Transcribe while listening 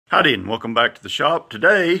Howdy and welcome back to the shop.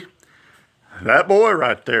 Today, that boy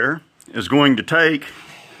right there is going to take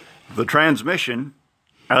the transmission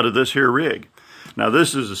out of this here rig. Now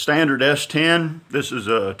this is a standard S10. This is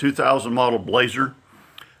a 2000 model Blazer.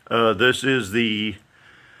 This is the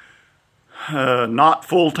not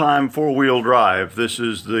full-time four-wheel drive. This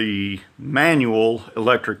is the manual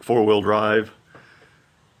electric four-wheel drive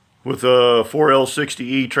with a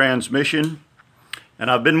 4L60E transmission. And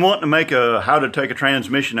I've been wanting to make a how to take a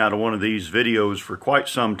transmission out of one of these videos for quite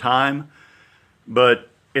some time, but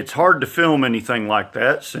it's hard to film anything like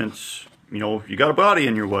that since, you know, you got a body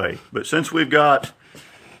in your way. But since we've got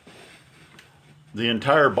the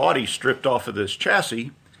entire body stripped off of this chassis,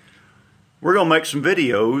 we're going to make some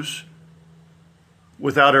videos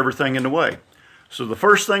without everything in the way. So the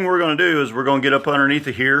first thing we're going to do is we're going to get up underneath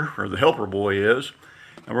of here, or the helper boy is,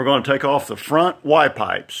 and we're going to take off the front Y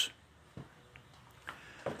pipes.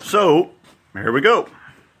 So, here we go.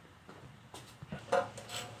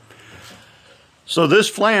 So this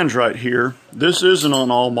flange right here, this isn't on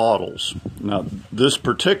all models. Now, this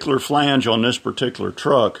particular flange on this particular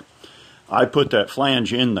truck, I put that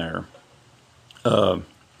flange in there.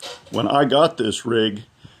 When I got this rig,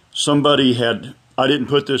 I didn't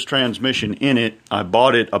put this transmission in it. I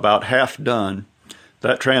bought it about half done.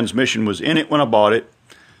 That transmission was in it when I bought it,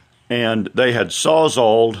 and they had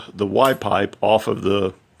sawzalled the Y pipe off of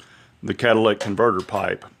the catalytic converter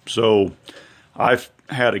pipe. So I've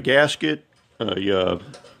had a gasket, a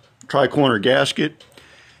tri-corner gasket,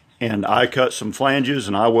 and I cut some flanges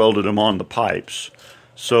and I welded them on the pipes.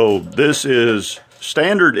 So this is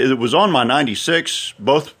standard. It was on my 96,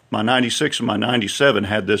 both my 96 and my 97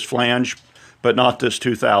 had this flange, but not this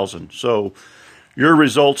 2000. So your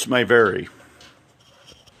results may vary.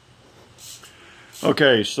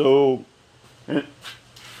 Okay, so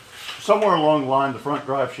somewhere along the line, the front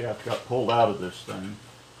drive shaft got pulled out of this thing.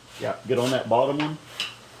 Yeah, get on that bottom one.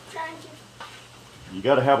 Trying to. You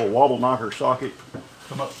got to have a wobble knocker socket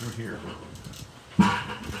come up through here.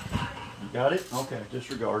 You got it? Okay,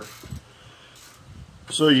 disregard.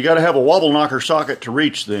 So you got to have a wobble knocker socket to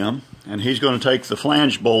reach them, and he's going to take the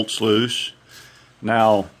flange bolts loose.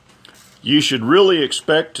 Now, you should really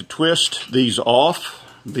expect to twist these off.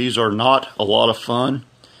 These are not a lot of fun.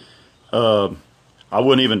 I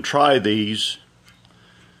wouldn't even try these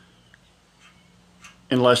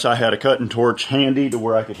unless I had a cutting torch handy to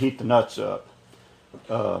where I could heat the nuts up.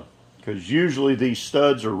 Because usually these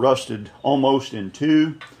studs are rusted almost in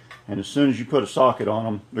two, and as soon as you put a socket on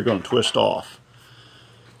them, they're going to twist off.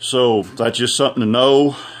 So that's just something to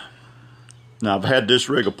know. Now I've had this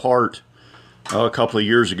rig apart a couple of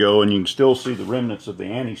years ago, and you can still see the remnants of the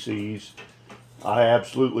anti-seize. I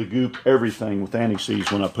absolutely goop everything with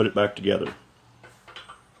anti-seize when I put it back together.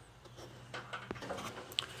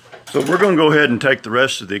 So we're going to go ahead and take the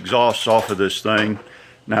rest of the exhausts off of this thing.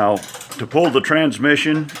 Now, to pull the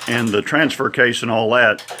transmission and the transfer case and all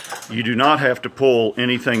that, you do not have to pull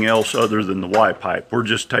anything else other than the Y pipe. We're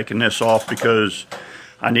just taking this off because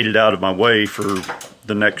I need it out of my way for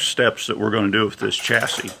the next steps that we're going to do with this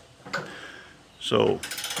chassis. So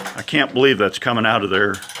I can't believe that's coming out of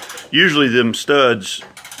there. Usually them studs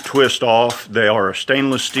twist off. They are a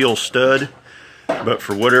stainless steel stud, but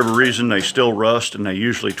for whatever reason they still rust and they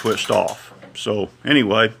usually twist off. So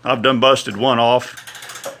anyway, I've done busted one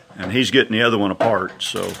off and he's getting the other one apart.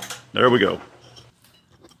 So there we go.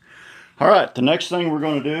 Alright, the next thing we're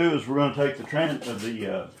going to do is we're going to take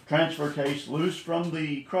the transfer case loose from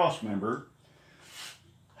the cross member,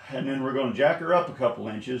 and then we're going to jack her up a couple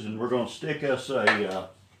inches, and we're going to stick us a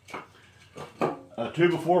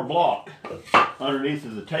 2x4 block underneath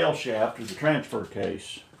of the tail shaft of the transfer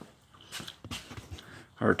case,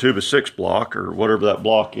 or a 2x6 block, or whatever that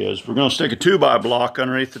block is. We're going to stick a 2x block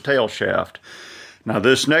underneath the tail shaft. Now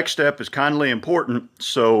this next step is kindly important,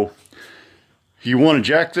 so you want to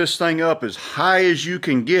jack this thing up as high as you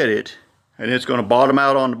can get it, and it's going to bottom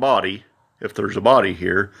out on the body, if there's a body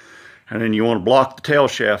here, and then you want to block the tail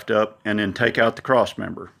shaft up and then take out the cross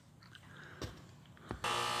member.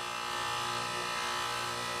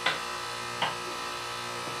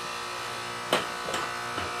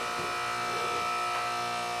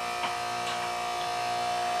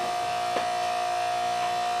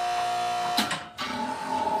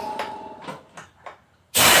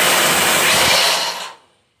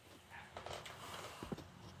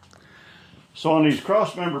 So on these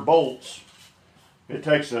cross member bolts, it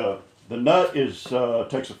takes the nut takes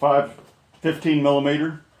a 15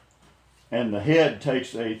 millimeter, and the head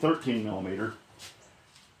takes a 13 millimeter.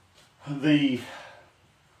 The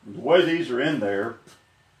way these are in there,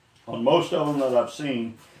 on most of them that I've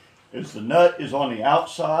seen, is the nut is on the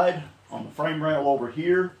outside on the frame rail over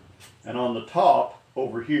here and on the top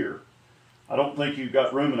over here. I don't think you've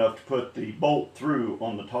got room enough to put the bolt through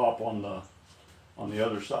on the top on the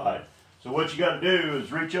other side. So what you got to do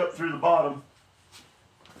is reach up through the bottom.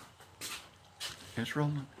 It's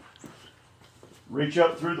rolling. Reach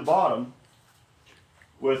up through the bottom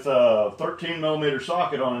with a 13mm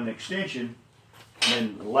socket on an extension,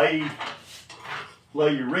 and then lay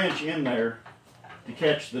your wrench in there to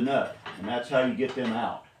catch the nut, and that's how you get them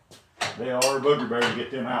out. They are a booger bear to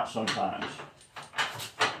get them out sometimes.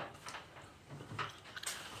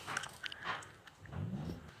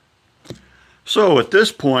 So at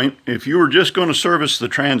this point, if you were just going to service the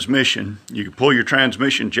transmission, you could pull your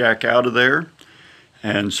transmission jack out of there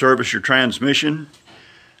and service your transmission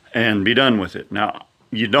and be done with it. Now,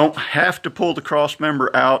 you don't have to pull the cross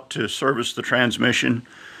member out to service the transmission,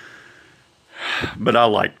 but I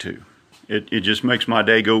like to. It just makes my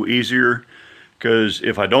day go easier, because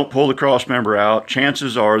if I don't pull the cross member out,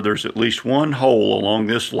 chances are there's at least one hole along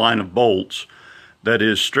this line of bolts that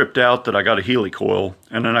is stripped out that I got a helicoil,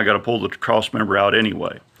 and then I got to pull the cross member out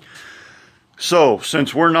anyway. So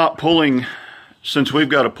since we've got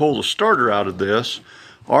to pull the starter out of this,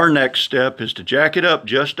 our next step is to jack it up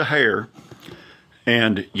just a hair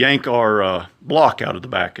and yank our block out of the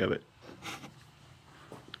back of it.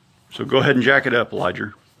 So go ahead and jack it up,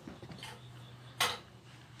 Elijah.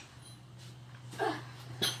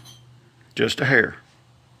 Just a hair.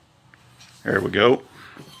 There we go.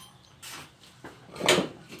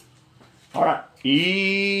 All right,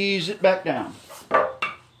 ease it back down. Oh,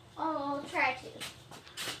 I'll try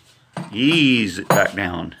to. Ease it back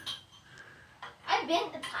down. I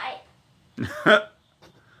bent the pipe.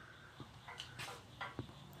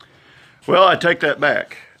 Well, I take that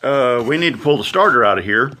back. We need to pull the starter out of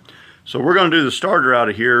here. So we're going to do the starter out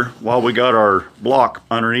of here while we got our block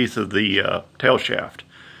underneath of the tail shaft.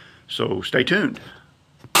 So stay tuned.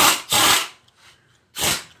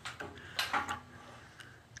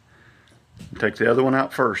 Take the other one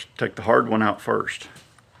out first. Take the hard one out first.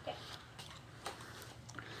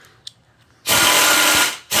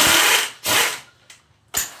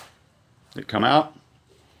 Did it come out?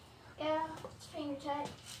 Yeah, it's finger tight.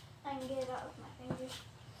 I can get it out with my fingers.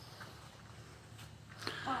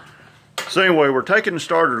 Oh. So anyway, we're taking the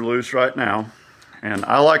starter loose right now. And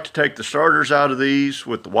I like to take the starters out of these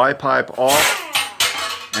with the Y pipe off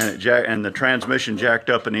and the transmission jacked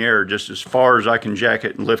up in the air just as far as I can jack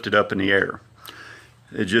it and lift it up in the air.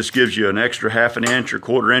 It just gives you an extra ½ an inch or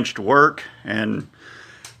 ¼ inch to work, and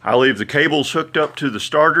I leave the cables hooked up to the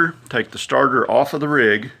starter, take the starter off of the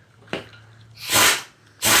rig,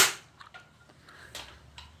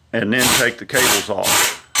 and then take the cables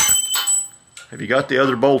off. Have you got the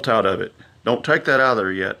other bolt out of it? Don't take that out of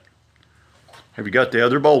there yet. Have you got the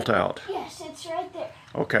other bolt out? Yes, it's right there.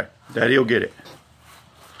 Okay, Daddy will get it.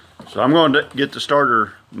 So I'm going to get the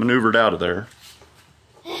starter maneuvered out of there.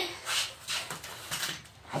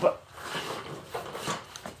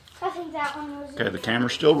 I think that one was... Okay, the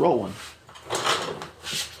camera's still rolling.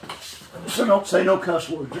 So don't say no cuss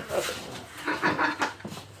words.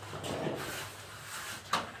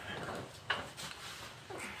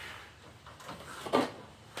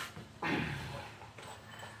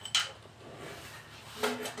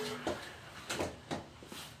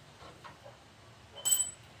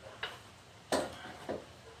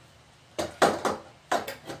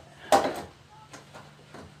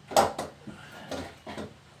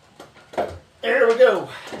 There we go.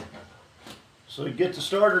 So you get the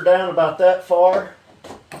starter down about that far,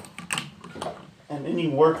 and then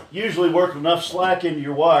you usually work enough slack into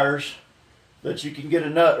your wires that you can get a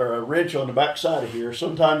nut or a wrench on the back side of here.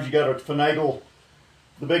 Sometimes you got to finagle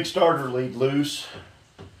the big starter lead loose,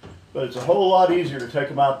 but it's a whole lot easier to take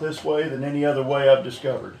them out this way than any other way I've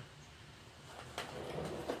discovered.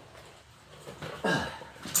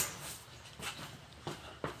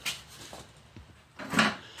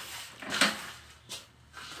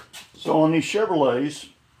 So on these Chevrolets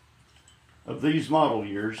of these model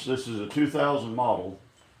years, this is a 2000 model,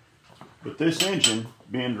 but this engine,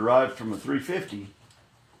 being derived from a 350,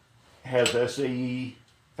 has SAE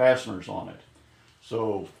fasteners on it.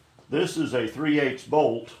 So this is a 3/8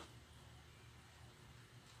 bolt.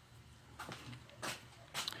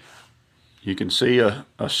 You can see a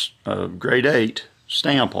grade 8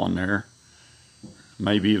 stamp on there,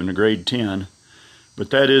 maybe even a grade 10, but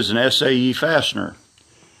that is an SAE fastener.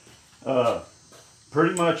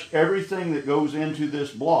 Pretty much everything that goes into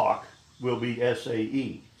this block will be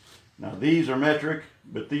SAE. Now these are metric,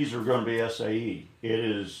 but these are going to be SAE. It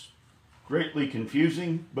is greatly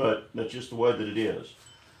confusing, but that's just the way that it is.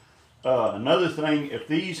 Another thing, if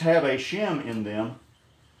these have a shim in them,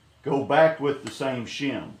 go back with the same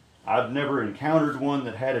shim. I've never encountered one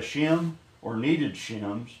that had a shim or needed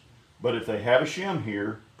shims, but if they have a shim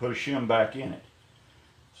here, put a shim back in it.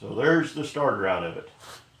 So there's the starter out of it.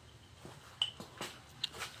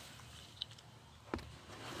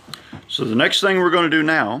 So the next thing we're going to do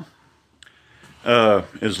now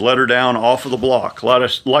is let her down off of the block.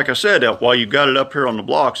 Like I said, while you've got it up here on the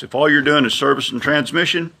blocks, if all you're doing is servicing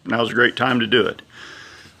transmission, now's a great time to do it.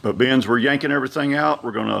 But being we're yanking everything out,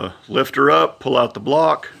 we're going to lift her up, pull out the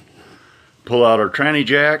block, pull out our tranny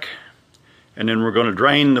jack, and then we're going to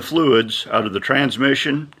drain the fluids out of the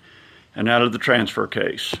transmission and out of the transfer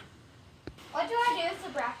case. What do I do with the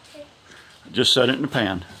bracket? Just set it in the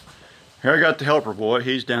pan. Here I got the helper boy.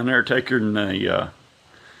 He's down there taking the,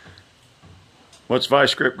 what's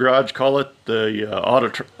Vice Grip Garage call it? The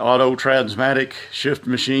auto transmatic shift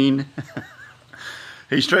machine.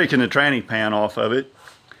 He's taking the tranny pan off of it.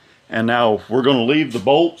 And now we're going to leave the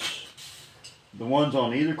bolts, the ones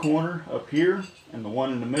on either corner up here and the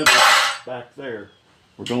one in the middle back there.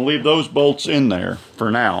 We're going to leave those bolts in there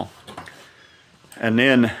for now. And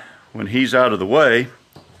then when he's out of the way,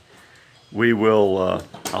 we will,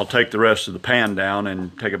 I'll take the rest of the pan down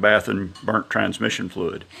and take a bath in burnt transmission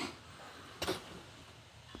fluid.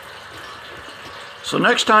 So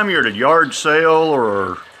next time you're at a yard sale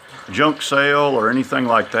or junk sale or anything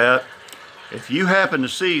like that, if you happen to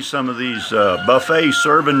see some of these buffet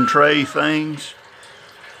serving tray things,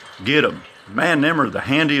 get them. Man, them are the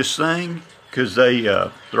handiest thing because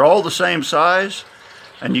they're all the same size,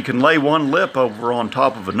 and you can lay one lip over on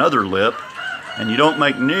top of another lip, and you don't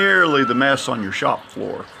make nearly the mess on your shop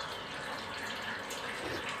floor.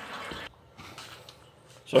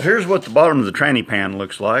 So here's what the bottom of the tranny pan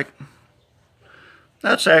looks like.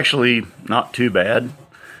 That's actually not too bad.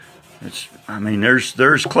 I mean,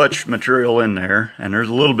 there's clutch material in there, and there's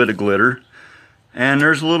a little bit of glitter, and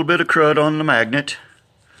there's a little bit of crud on the magnet.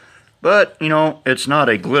 But, you know, it's not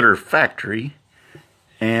a glitter factory,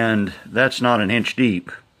 and that's not an inch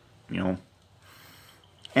deep, you know.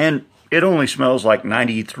 And it only smells like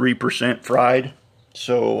 93% fried,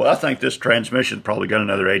 so I think this transmission's probably got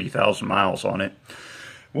another 80,000 miles on it.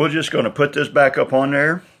 We're just going to put this back up on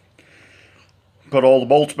there, put all the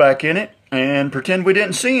bolts back in it, and pretend we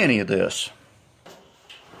didn't see any of this.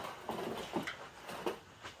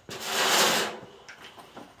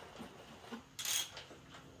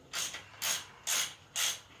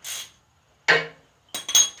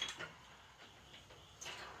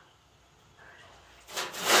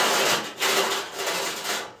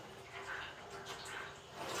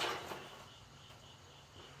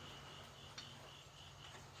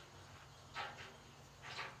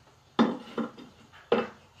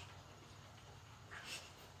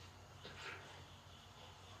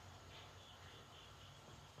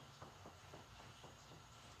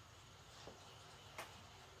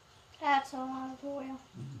 That's a lot of oil.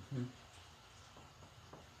 Mm-hmm.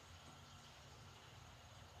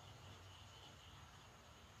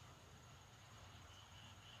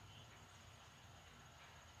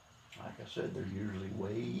 Like I said, they're usually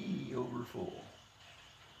way over full.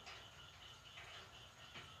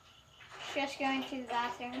 Just going to the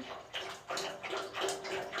bathroom.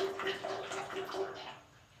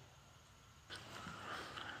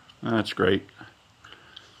 That's great.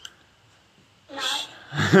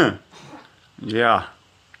 Not. Yeah.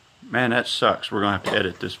 Man, that sucks. We're going to have to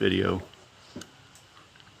edit this video.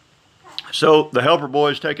 So, the helper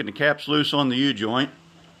boy is taking the caps loose on the U-joint,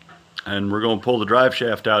 and we're going to pull the drive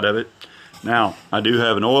shaft out of it. Now, I do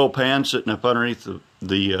have an oil pan sitting up underneath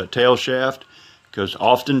the tail shaft, because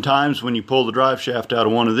oftentimes when you pull the drive shaft out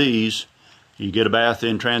of one of these, you get a bath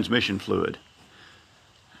in transmission fluid.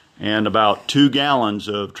 And about 2 gallons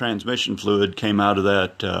of transmission fluid came out of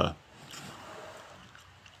that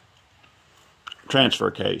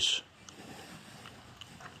transfer case.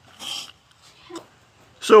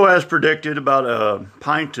 So as predicted, about a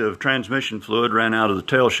pint of transmission fluid ran out of the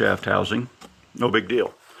tail shaft housing. No big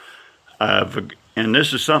deal. And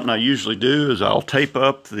this is something I usually do, is I'll tape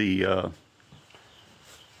up the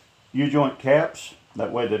U-joint caps.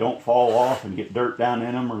 That way they don't fall off and get dirt down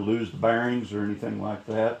in them or lose the bearings or anything like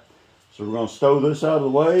that. So we're going to stow this out of the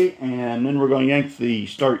way, and then we're going to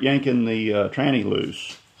start yanking the tranny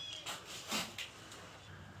loose.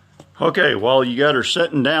 Okay, while you got her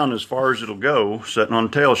setting down as far as it'll go, setting on the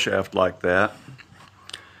tail shaft like that,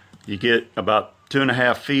 you get about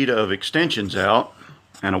 2.5 feet of extensions out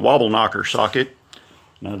and a wobble knocker socket.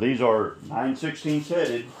 Now these are 9/16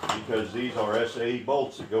 headed because these are SA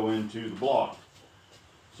bolts that go into the block.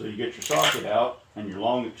 So you get your socket out and your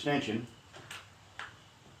long extension,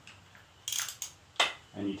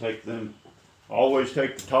 and you take them always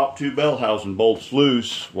take the top two bell housing bolts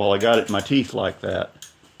loose while I got it in my teeth like that.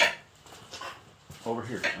 Over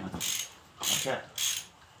here, son. Like that.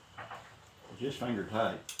 Just finger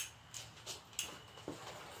tight.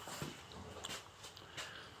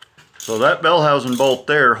 So that bell housing bolt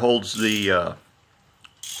there holds the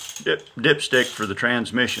dipstick for the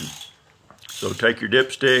transmission. So take your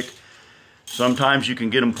dipstick. Sometimes you can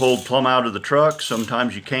get them pulled plumb out of the truck,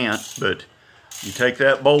 sometimes you can't, but you take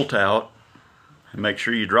that bolt out and make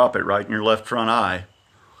sure you drop it right in your left front eye.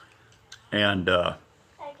 And I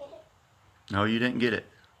get it. no, you didn't get it.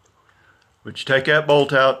 But you take that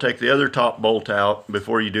bolt out, take the other top bolt out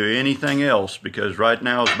before you do anything else, because right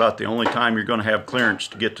now is about the only time you're going to have clearance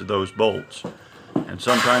to get to those bolts. And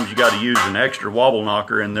sometimes you got to use an extra wobble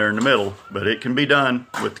knocker in there in the middle, but it can be done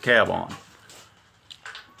with the cab on.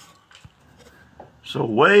 So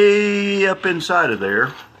way up inside of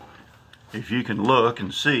there, if you can look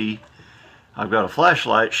and see, I've got a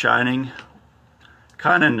flashlight shining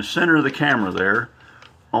kind of in the center of the camera there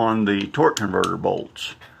on the torque converter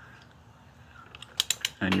bolts.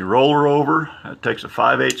 And you roll her over. It takes a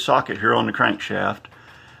 5/8 socket here on the crankshaft,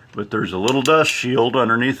 but there's a little dust shield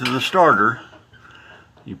underneath of the starter.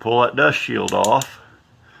 You pull that dust shield off,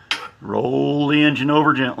 roll the engine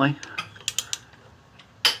over gently,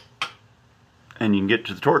 and you can get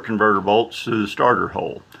to the torque converter bolts through the starter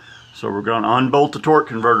hole. So we're going to unbolt the torque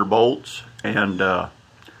converter bolts, and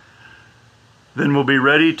then we'll be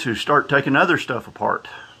ready to start taking other stuff apart.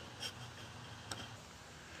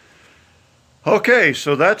 Okay,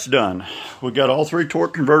 so that's done. We got all three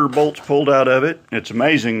torque converter bolts pulled out of it. It's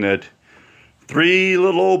amazing that three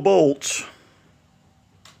little old bolts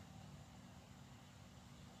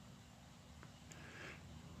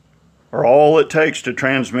are all it takes to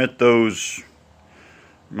transmit those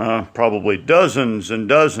probably dozens and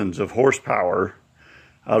dozens of horsepower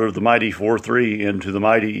out of the mighty 4.3 into the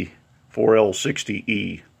mighty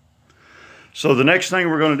 4L60E. So the next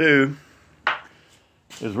thing we're going to do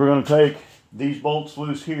is we're going to take these bolts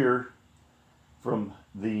loose here from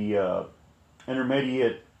the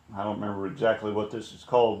intermediate, I don't remember exactly what this is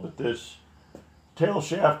called, but this tail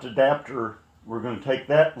shaft adapter, we're going to take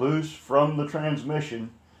that loose from the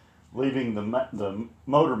transmission, leaving the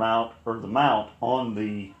motor mount, or the mount, on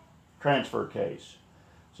the transfer case.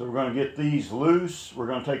 So we're going to get these loose. We're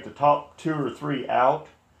going to take the top two or three out,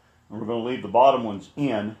 and we're going to leave the bottom ones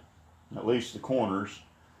in, at least the corners,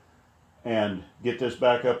 and get this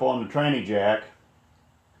back up on the tranny jack.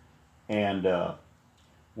 And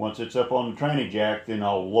once it's up on the tranny jack, then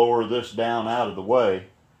I'll lower this down out of the way,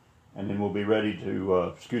 and then we'll be ready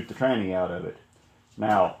to scoot the tranny out of it.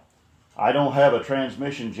 Now, I don't have a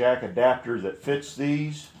transmission jack adapter that fits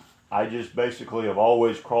these. I just basically have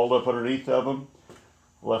always crawled up underneath of them,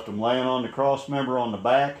 left them laying on the cross member on the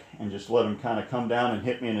back, and just let them kind of come down and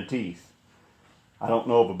hit me in the teeth. I don't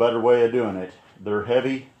know of a better way of doing it. They're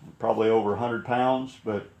heavy, probably over 100 pounds,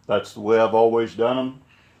 but that's the way I've always done them,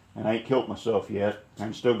 and I ain't killed myself yet,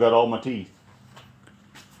 and still got all my teeth.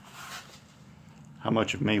 How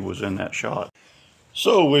much of me was in that shot?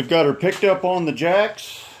 So we've got her picked up on the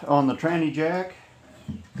jacks, on the tranny jack.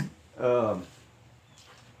 I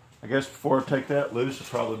guess before I take that loose, I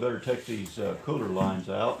probably better take these cooler lines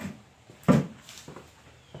out.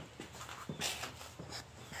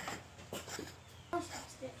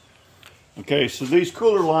 Okay, so these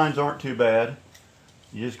cooler lines aren't too bad.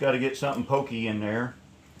 You just got to get something pokey in there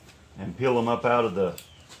and peel them up out of the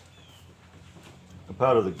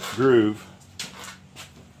groove.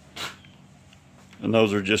 And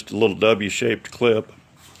those are just a little W-shaped clip.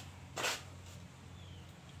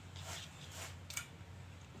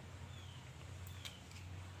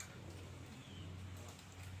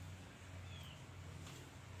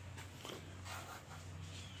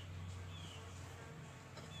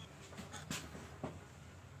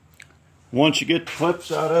 Once you get the clips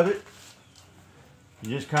out of it, you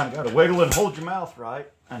just kind of got to wiggle and hold your mouth right,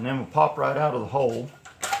 and then we'll pop right out of the hole,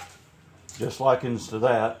 just like into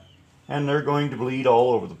that. And they're going to bleed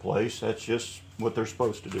all over the place. That's just what they're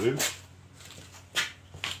supposed to do.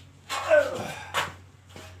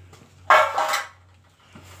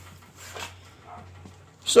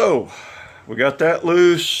 So, we got that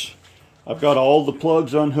loose. I've got all the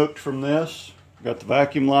plugs unhooked from this. Got the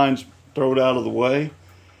vacuum lines thrown out of the way.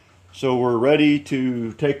 So we're ready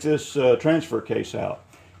to take this transfer case out.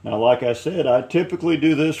 Now, like I said, I typically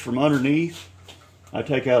do this from underneath. I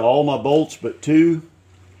take out all my bolts but two.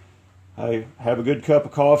 I have a good cup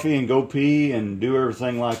of coffee and go pee and do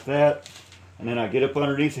everything like that. And then I get up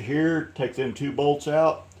underneath of here, take them two bolts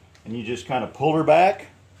out, and you just kind of pull her back.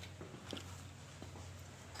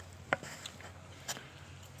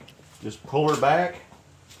 Just pull her back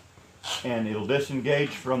and it'll disengage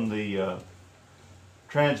from the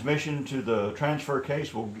transmission to the transfer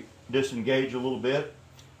case. Will disengage a little bit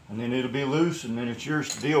and then it'll be loose and then it's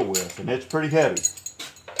yours to deal with, and it's pretty heavy.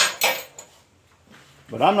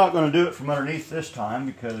 But I'm not going to do it from underneath this time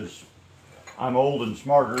because I'm old and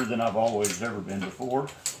smarter than I've always ever been before.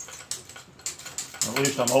 Or at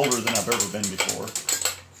least I'm older than I've ever been before.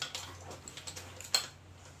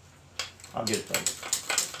 I'll get it though.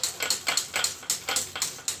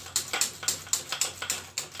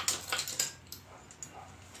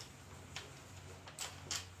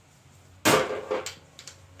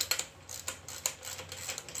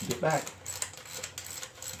 Get back.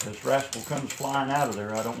 This rascal comes flying out of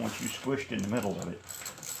there. I don't want you squished in the middle of it.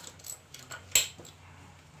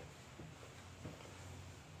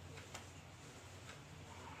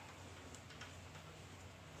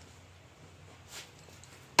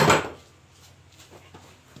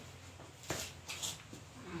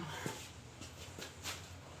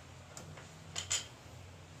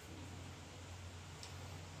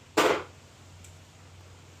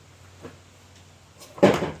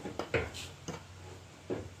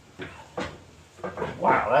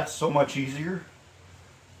 Wow, that's so much easier.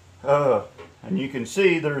 And you can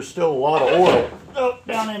see there's still a lot of oil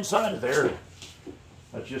down inside of there.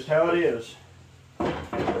 That's just how it is.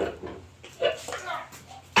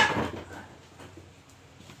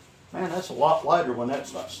 Man, that's a lot lighter when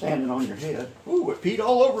that's not standing on your head. Ooh, it peed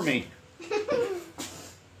all over me.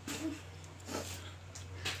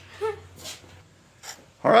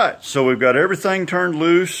 All right, so we've got everything turned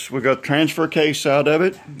loose. We've got the transfer case out of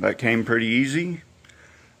it. That came pretty easy.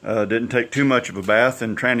 Didn't take too much of a bath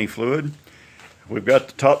in tranny fluid. We've got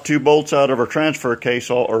the top 2 bolts out of our transfer case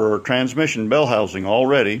or our transmission bell housing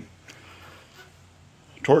already.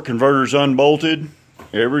 Torque converter's unbolted.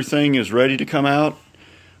 Everything is ready to come out.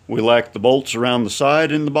 We lack the bolts around the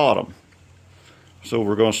side and the bottom. So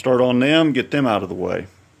we're going to start on them, get them out of the way.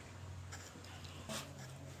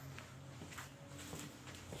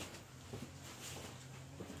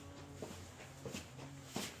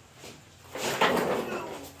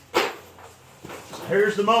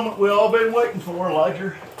 Here's the moment we've all been waiting for,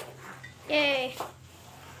 Ledger. Yay.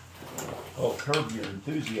 Oh, curb your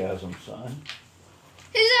enthusiasm, son.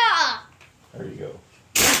 Huzzah! There you go.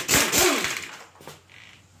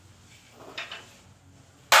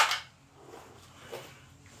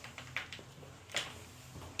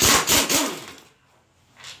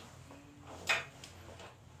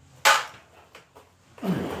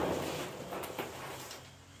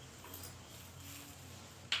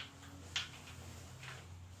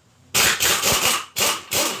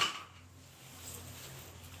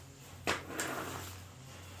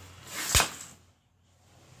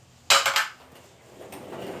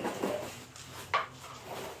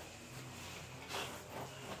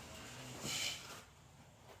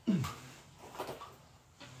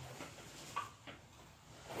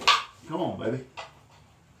 Come on, baby.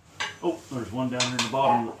 Oh, there's one down here in the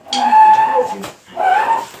bottom.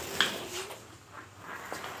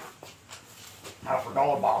 I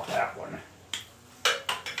forgot about that one.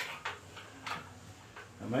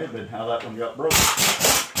 That may have been how that one got broken.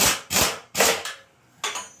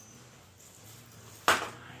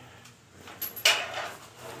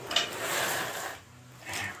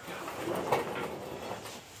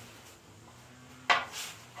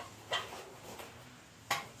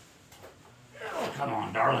 Come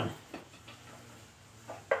on, darling.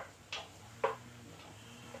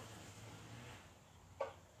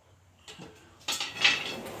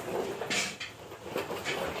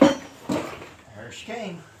 There she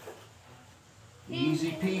came.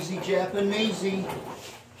 Easy peasy Japanesey.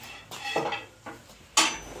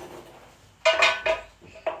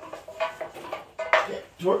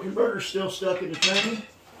 Torque converter's still stuck in the tranny.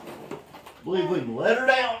 Believe we can let her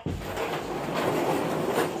down.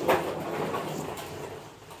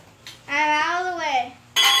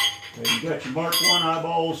 You got your Mark 1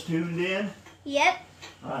 eyeballs tuned in? Yep.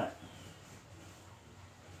 Alright.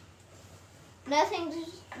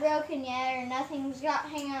 Nothing's broken yet, or nothing's got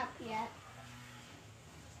hung up yet.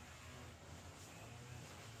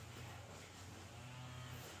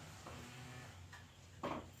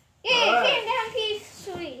 Yeah, Right. came down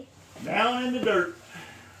peacefully. Down in the dirt.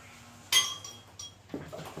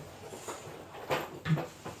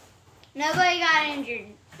 Nobody got injured.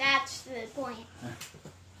 That's the point.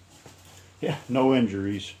 Yeah, no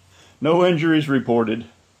injuries. No injuries reported.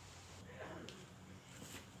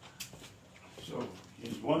 So, you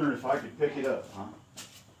was wondering if I could pick it up, huh?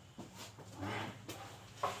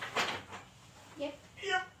 Yep.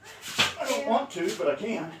 Yep. I don't want to, but I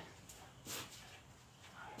can.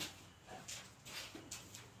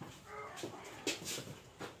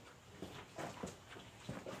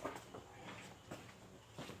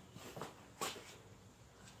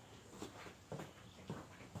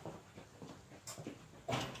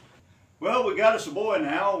 Well, we got us a boy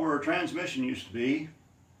now where a transmission used to be.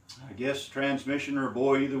 I guess transmission or a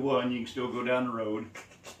boy, either one, you can still go down the road.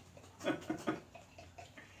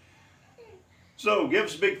 So, give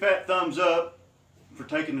us a big fat thumbs up for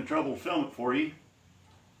taking the trouble to film it for you.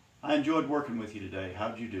 I enjoyed working with you today.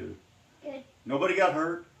 How'd you do? Good. Nobody got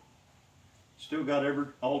hurt. Still got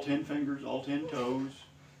all 10 fingers, all 10 toes,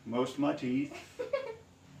 most of my teeth.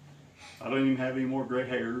 I don't even have any more gray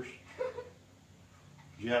hairs.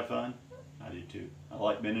 Did you have fun? I did too. I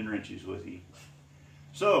like bending wrenches with you.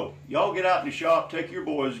 So, y'all get out in the shop, take your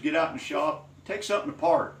boys, get out in the shop, take something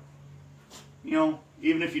apart. You know,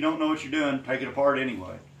 even if you don't know what you're doing, take it apart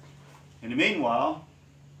anyway. In the meanwhile,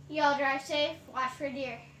 y'all drive safe, watch for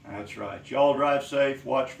deer. That's right. Y'all drive safe,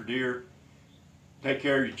 watch for deer, take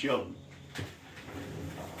care of your children.